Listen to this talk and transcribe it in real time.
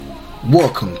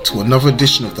Welcome to another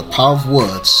edition of The Power of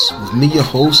Words with me, your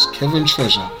host, Kevin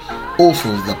Treasure, author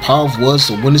of The Power of Words,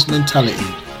 The Winner's Mentality.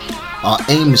 Our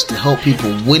aim is to help people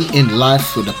win in life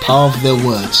through the power of their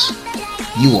words.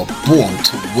 You are born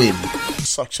to win.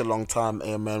 Such a long time,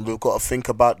 amen. We've got to think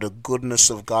about the goodness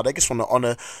of God. I just want to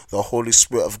honor the Holy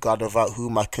Spirit of God, without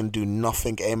whom I can do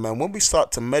nothing, amen. When we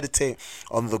start to meditate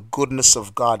on the goodness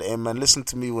of God, amen, listen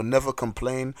to me, we'll never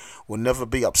complain, we'll never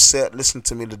be upset. Listen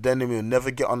to me, the enemy will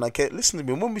never get on that case. Listen to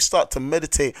me, when we start to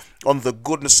meditate on the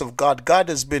goodness of God, God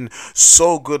has been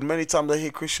so good. Many times I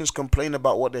hear Christians complain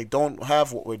about what they don't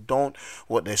have,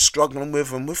 what they're struggling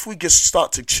with, and if we just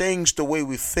start to change the way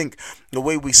we think, the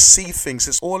way we see things,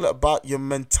 it's all about your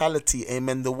mentality,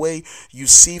 amen, the way you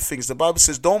see things. The Bible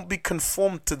says, don't be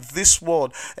conformed to this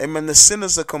world, amen. The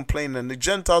sinners are complaining, the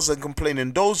Gentiles are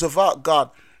complaining, those without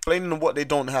God complaining on what they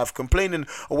don't have, complaining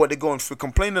on what they're going through,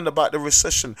 complaining about the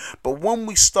recession. But when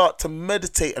we start to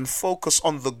meditate and focus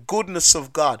on the goodness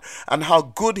of God and how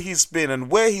good He's been and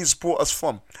where He's brought us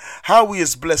from, how He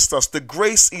has blessed us, the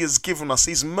grace He has given us,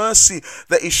 His mercy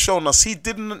that He's shown us, He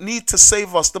didn't need to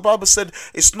save us. The Bible said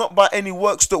it's not by any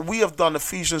works that we have done.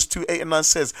 Ephesians 2:8-9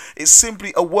 says it's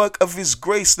simply a work of His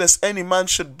grace, lest any man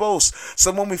should boast.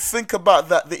 So when we think about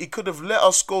that He could have let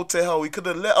us go to hell, He could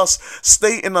have let us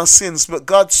stay in our sins, but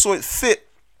God saw it fit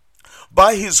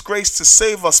by His grace to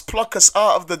save us, pluck us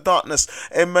out of the darkness,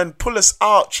 amen, pull us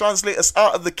out, translate us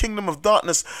out of the kingdom of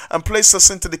darkness and place us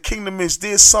into the kingdom of His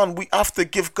dear Son. We have to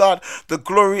give God the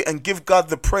glory and give God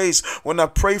the praise. When I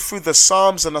pray through the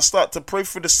Psalms and I start to pray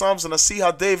through the Psalms and I see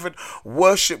how David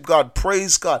worshiped God,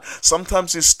 praise God.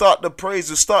 Sometimes you start the praise,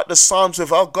 you start the Psalms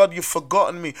with, oh God, you've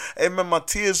forgotten me, amen, my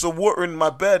tears are watering my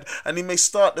bed, and he may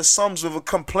start the Psalms with a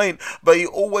complaint, but he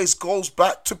always goes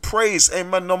back to praise,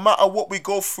 amen. No matter what we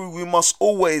go through, we must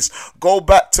always go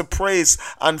back to praise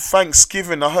and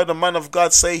thanksgiving. I heard a man of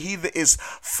God say, he that is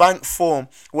thankful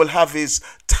will have his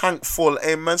tank full,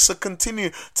 amen. So continue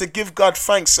to give God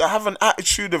thanks. Have an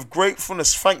attitude of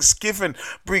gratefulness, thanksgiving.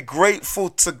 Be grateful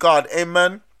to God,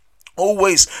 amen.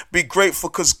 Always be grateful,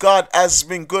 because God has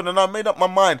been good. And I made up my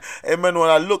mind, amen,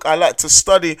 when I like to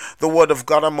study the word of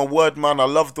God. I'm a word man, I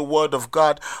love the word of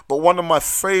God. But one of my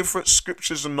favorite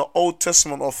scriptures in the Old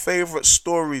Testament, or favorite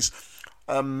stories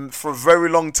for a very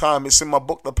long time, it's in my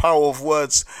book, The Power of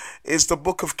Words, is the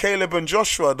book of Caleb and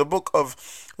Joshua, the book of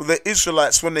the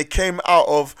Israelites when they came out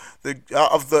of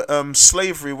the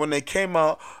slavery, when they came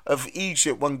out of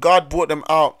Egypt, when God brought them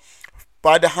out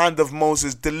by the hand of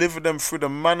Moses, delivered them through the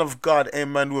man of God,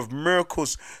 amen, with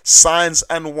miracles, signs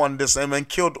and wonders, amen,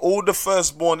 killed all the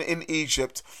firstborn in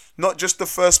Egypt, not just the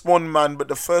firstborn man, but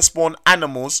the firstborn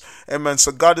animals, amen.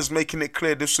 So God is making it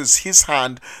clear this was His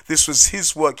hand, this was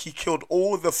His work. He killed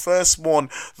all the firstborn,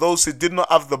 those who did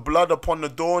not have the blood upon the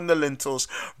door and the lintels,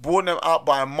 brought them out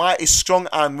by a mighty strong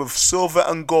hand with silver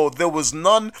and gold. There was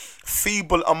none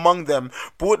feeble among them,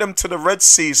 brought them to the Red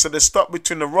Sea, so they stuck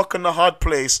between the rock and the hard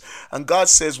place. And God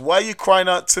says, why are you crying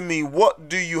out to me? What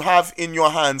do you have in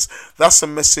your hands? That's a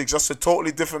message. That's a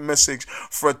totally different message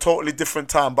for a totally different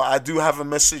time. But I do have a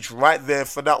message right there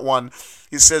for that one.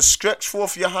 He says, stretch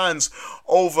forth your hands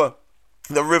over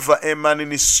the river, amen.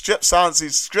 And he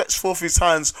stretched forth his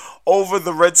hands over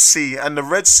the Red Sea, and the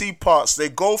Red Sea parts, they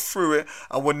go through it,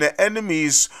 and when the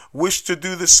enemies wish to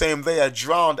do the same, they are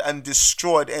drowned and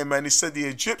destroyed, amen. He said, the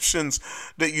Egyptians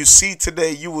that you see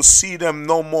today, you will see them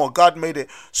no more. God made it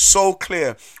so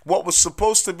clear. What was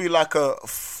supposed to be like a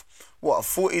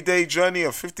 40-day journey, a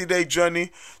 50-day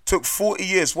journey, took 40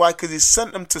 years. Why? Because He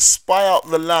sent them to spy out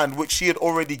the land which He had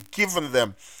already given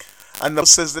them. And it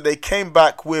says that they came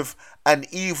back with an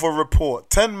evil report.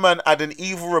 10 men had an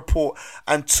evil report,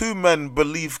 and 2 men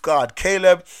believed God,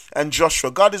 Caleb and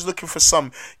Joshua. God is looking for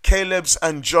some Caleb's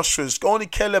and Joshua's. Only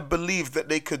Caleb believed that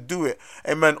they could do it,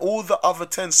 amen. All the other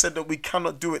 10 said that we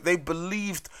cannot do it. They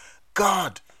believed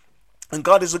God. And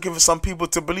God is looking for some people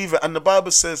to believe it. And the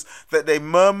Bible says that they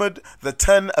murmured. The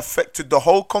 10 affected the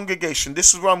whole congregation.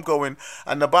 This is where I'm going.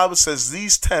 And the Bible says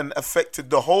these 10 affected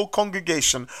the whole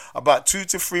congregation, about 2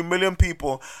 to 3 million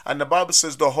people. And the Bible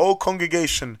says the whole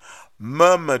congregation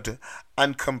murmured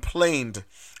and complained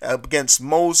against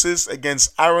Moses,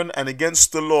 against Aaron, and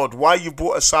against the Lord. Why you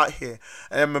brought us out here?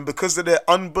 And because of their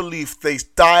unbelief, they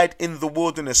died in the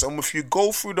wilderness. And if you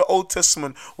go through the Old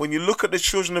Testament, when you look at the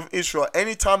children of Israel,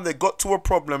 anytime they got to a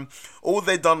problem, all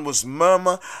they done was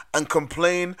murmur and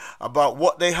complain about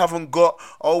what they haven't got.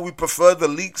 Oh, we prefer the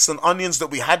leeks and onions that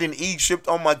we had in Egypt.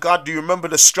 Oh my God, do you remember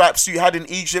the stripes you had in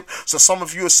Egypt? So some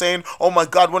of you are saying, oh my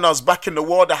God, when I was back in the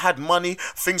world, I had money,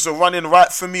 things are running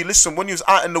right for me. Listen, when you was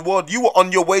out in the world, you were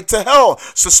on your way way to hell.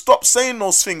 So stop saying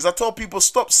those things. I tell people,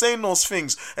 stop saying those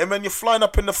things. Amen. You're flying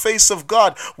up in the face of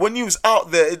God. When you was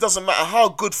out there, it doesn't matter how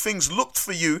good things looked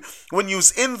for you. When you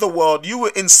was in the world, you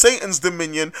were in Satan's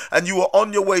dominion and you were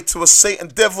on your way to a Satan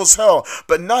devil's hell.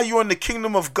 But now you're in the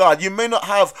kingdom of God. You may not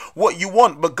have what you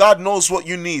want, but God knows what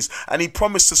you need, and he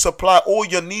promised to supply all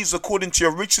your needs according to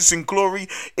your riches in glory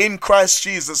in Christ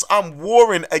Jesus. I'm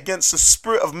warring against the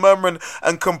spirit of murmuring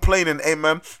and complaining.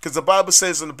 Amen. Because the Bible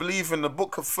says, and I believe in the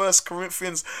book of 1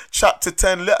 Corinthians chapter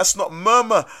 10, let us not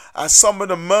murmur as some of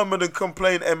them murmured and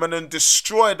complained, amen, and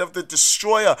destroyed of the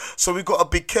destroyer. So we got to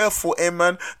be careful,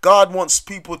 amen. God wants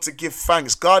people to give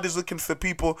thanks. God is looking for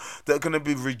people that are going to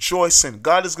be rejoicing.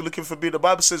 God is looking for people. The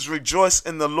Bible says, rejoice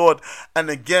in the Lord. And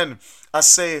again, I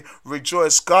say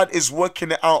rejoice. God is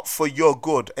working it out for your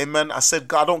good. Amen. I said,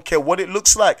 God, I don't care what it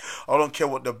looks like. I don't care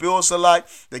what the bills are like,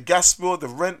 the gas bill, the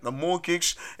rent, the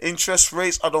mortgage, interest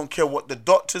rates. I don't care what the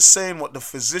doctor's saying, what the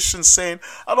physician's saying.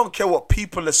 I don't care what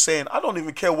people are saying. I don't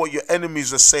even care what your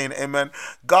enemies are saying. Amen.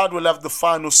 God will have the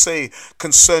final say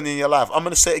concerning your life. I'm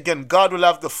going to say it again. God will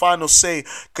have the final say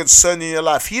concerning your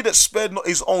life. He that spared not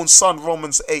his own son,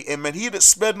 Romans 8. Amen. He that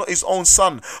spared not his own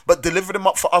son, but delivered him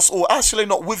up for us all. Actually,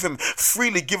 not with him,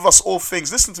 freely give us all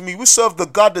things. Listen to me. We serve the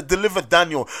God that delivered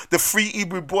Daniel, the 3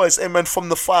 Hebrew boys, amen, from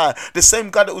the fire. The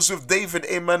same God that was with David,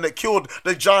 amen, that killed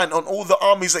the giant on all the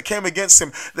armies that came against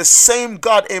him. The same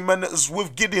God, amen, that was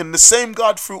with Gideon. The same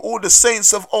God through all the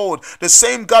saints of old. The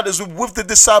same God that is with the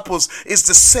disciples is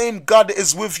the same God that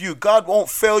is with you. God won't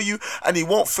fail you and he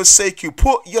won't forsake you.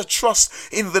 Put your trust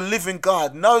in the living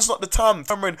God. Now is not the time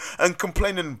murmuring and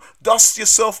complaining. Dust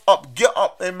yourself up. Get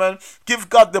up, amen. Give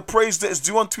God the praise that is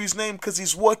due unto his name, because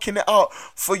he's working it out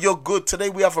for your good. Today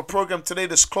we have a program today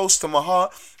that's close to my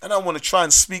heart, and I want to try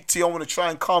and speak to you. I want to try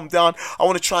and calm down. I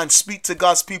want to try and speak to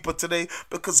God's people today,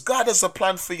 because God has a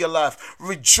plan for your life.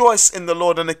 Rejoice in the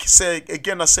Lord. And I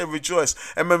say rejoice.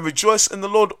 Amen. Rejoice in the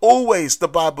Lord always, the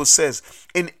Bible says.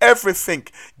 In everything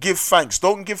give thanks.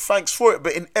 Don't give thanks for it,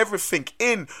 but in everything,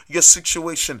 in your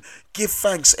situation, give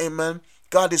thanks. Amen.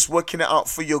 God is working it out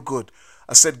for your good.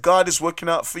 I said, God is working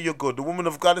out for your good. The woman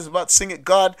of God is about to sing it.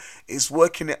 God is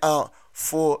working it out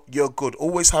for your good.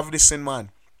 Always have this in mind.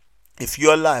 If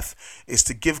your life is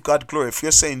to give God glory, if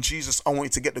you're saying, Jesus, I want you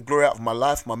to get the glory out of my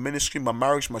life, my ministry, my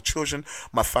marriage, my children,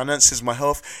 my finances, my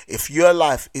health. If you're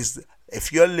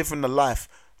living a life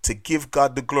to give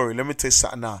God the glory, let me tell you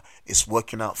something now. It's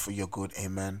working out for your good.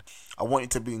 Amen. I want you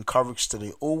to be encouraged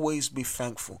today. Always be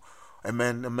thankful.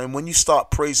 Amen. Amen. When you start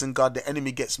praising God, the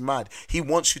enemy gets mad. He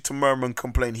wants you to murmur and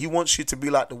complain. He wants you to be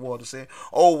like the world and say,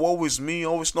 oh, woe is me.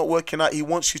 Oh, it's not working out. He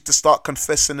wants you to start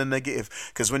confessing the negative.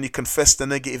 Because when you confess the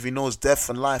negative, he knows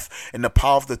death and life in the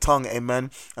power of the tongue.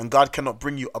 Amen. And God cannot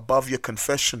bring you above your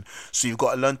confession. So you've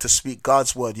got to learn to speak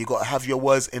God's word. You've got to have your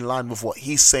words in line with what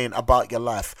he's saying about your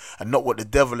life, and not what the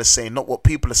devil is saying, not what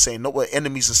people are saying, not what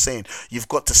enemies are saying. You've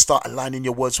got to start aligning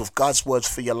your words with God's words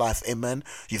for your life. Amen.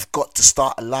 You've got to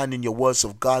start aligning your words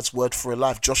of God's word for your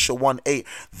life. Joshua 1:8,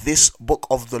 this book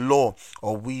of the law,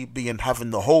 or we being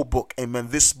having the whole book, amen,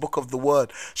 this book of the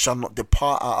word shall not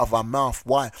depart out of our mouth.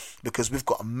 Why? Because we've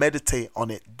got to meditate on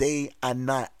it day and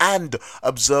night and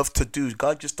observe to do.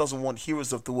 God just doesn't want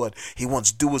hearers of the word. He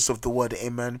wants doers of the word.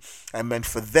 Amen. Amen.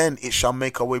 For then it shall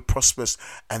make our way prosperous,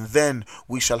 and then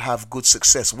we shall have good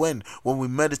success. When we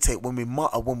meditate, when we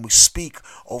mutter, when we speak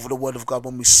over the word of God,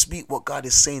 when we speak what God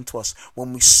is saying to us,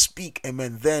 when we speak,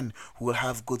 amen, then we will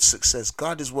have good success.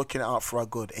 God is working it out for our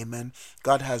good. Amen.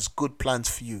 God has good plans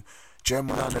for you.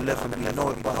 Jeremiah 9:11, we know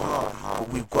it by heart, but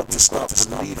we've got to start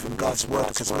believing God's word,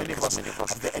 because many of us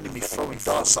have the enemy throwing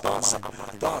darts at our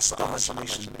mind, darts at our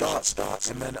imagination, darts,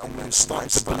 amen, and we're starting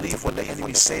to believe what the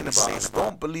enemy's saying about us.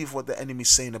 Don't believe what the enemy's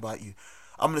saying about you.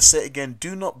 I'm going to say it again.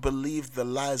 Do not believe the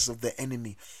lies of the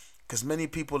enemy. Because many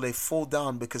people, they fall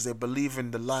down because they believe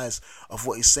in the lies of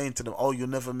what he's saying to them. Oh, you'll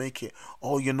never make it.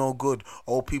 Oh, you're no good.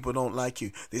 Oh, people don't like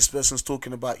you. This person's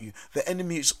talking about you. The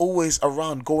enemy is always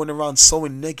around, going around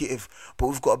sowing negative. But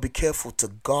we've got to be careful to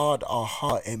guard our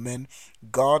heart. Amen.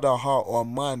 Guard our heart or our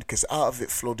mind, because out of it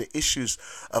flow the issues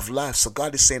of life. So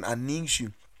God is saying, I need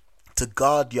you to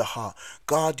guard your heart,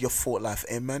 guard your thought life,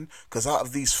 amen, because out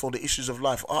of these flow the issues of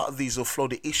life. Out of these will flow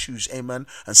the issues, amen.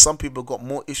 And some people got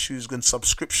more issues than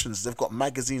subscriptions. They've got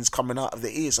magazines coming out of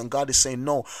their ears, and God is saying,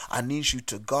 no, I need you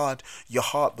to guard your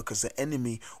heart, because the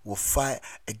enemy will fight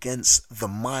against the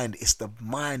mind. It's the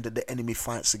mind that the enemy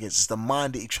fights against. It's the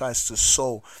mind that he tries to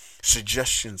sow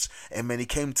suggestions. Amen. He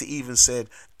came to Eve and said,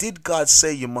 did God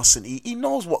say you mustn't eat? He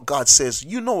knows what God says.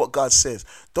 You know what God says.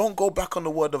 Don't go back on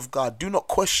the word of God. Do not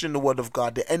question the word of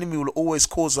God. The enemy will always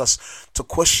cause us to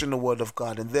question the word of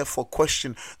God, and therefore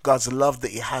question God's love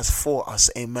that he has for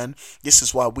us. Amen. This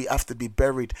is why we have to be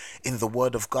buried in the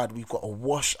word of God. We've got to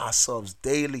wash ourselves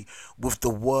daily with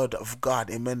the word of God.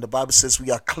 Amen. The Bible says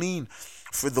we are clean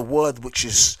through the word which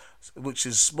is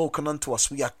spoken unto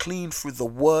us. We are clean through the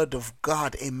word of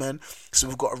God. Amen. So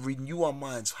we've got to renew our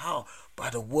minds. How? By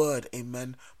the word.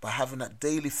 Amen. By having that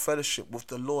daily fellowship with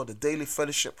the Lord, a daily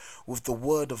fellowship with the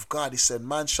word of God. He said,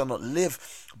 man shall not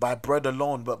live by bread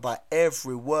alone, but by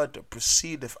every word that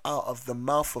proceedeth out of the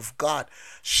mouth of God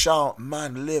shall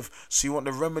man live. So you want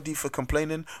the remedy for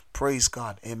complaining? Praise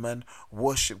God. Amen.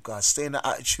 Worship God. Stay in the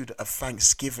attitude of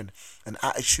thanksgiving, an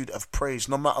attitude of praise.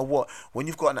 No matter what, when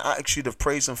you've got an attitude of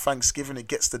praise and thanksgiving, it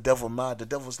gets the devil mad. The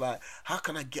devil's like, how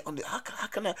can I get on the,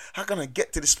 how can I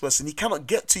get to this person? He cannot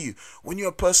get to you. When you're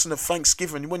a person of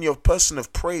thanksgiving, when you're a person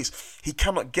of praise, he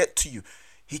cannot get to you.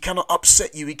 He cannot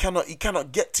upset you. He cannot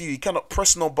get to you. He cannot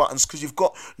press no buttons, because you've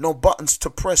got no buttons to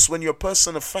press. When you're a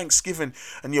person of thanksgiving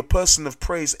and you're a person of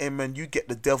praise, amen, you get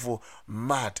the devil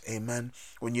mad. Amen.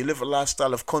 When you live a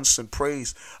lifestyle of constant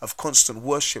praise, of constant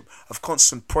worship, of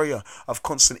constant prayer, of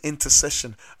constant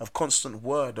intercession, of constant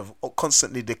word, of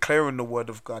constantly declaring the word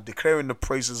of God, declaring the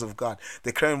praises of God,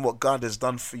 declaring what God has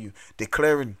done for you,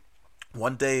 declaring.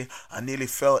 One day I nearly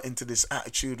fell into this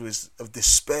attitude of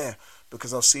despair,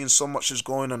 because I was seeing so much is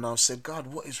going on. I said, God,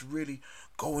 what is really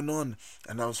going on?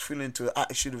 And I was feeling into an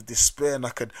attitude of despair, and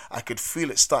I could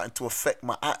feel it starting to affect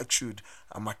my attitude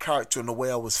and my character and the way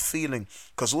I was feeling,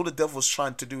 because all the devil's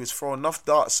trying to do is throw enough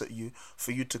darts at you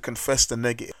for you to confess the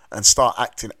negative and start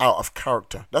acting out of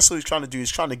character. That's what he's trying to do. He's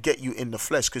trying to get you in the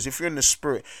flesh, because if you're in the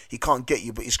spirit, he can't get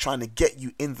you, but he's trying to get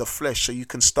you in the flesh so you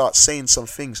can start saying some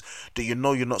things that you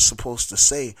know you're not supposed to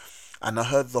say. And I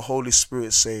heard the Holy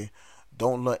Spirit say,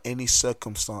 don't let any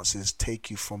circumstances take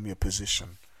you from your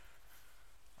position.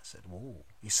 I said, whoa.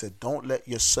 He said, don't let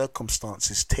your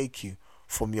circumstances take you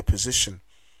from your position.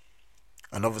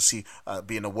 And obviously,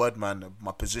 being a word man,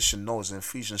 my position knows in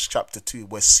Ephesians chapter 2,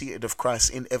 we're seated of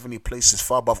Christ in heavenly places,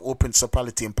 far above all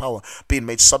principality and power, being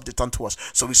made subject unto us.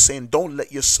 So he's saying, don't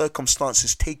let your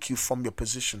circumstances take you from your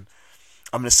position.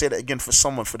 I'm going to say that again for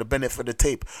someone, for the benefit of the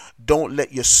tape. Don't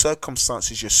let your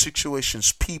circumstances, your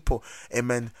situations, people,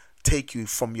 amen, take you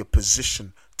from your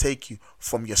position, take you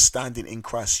from your standing in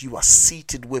Christ. You are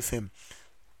seated with him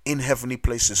in heavenly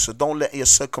places. So don't let your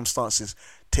circumstances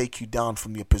take you down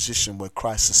from your position where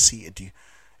Christ has seated you.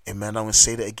 Amen. I'm going to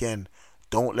say that again.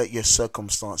 Don't let your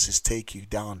circumstances take you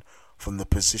down from the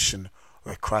position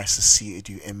where Christ has seated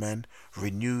you. Amen.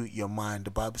 Renew your mind.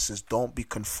 The Bible says, don't be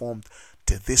conformed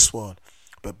to this world,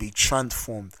 but be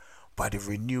transformed by the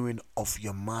renewing of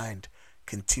your mind.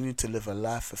 Continue to live a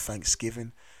life of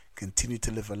thanksgiving. Continue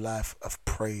to live a life of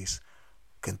praise.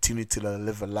 Continue to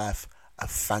live a life of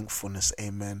thankfulness.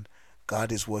 Amen.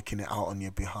 God is working it out on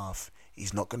your behalf.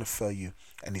 He's not going to fail you,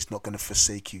 and he's not going to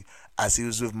forsake you. As he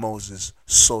was with Moses,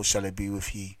 so shall it be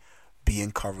with ye. Be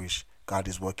encouraged. God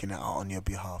is working it out on your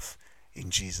behalf. In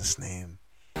Jesus' name.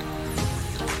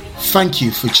 Thank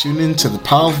you for tuning to the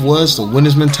Power of Words, the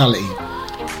Winner's Mentality.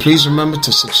 Please remember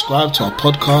to subscribe to our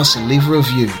podcast and leave a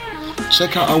review.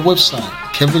 Check out our website,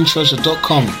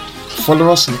 kevintreasure.com.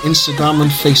 Follow us on Instagram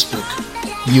and Facebook.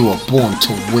 You are born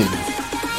to win.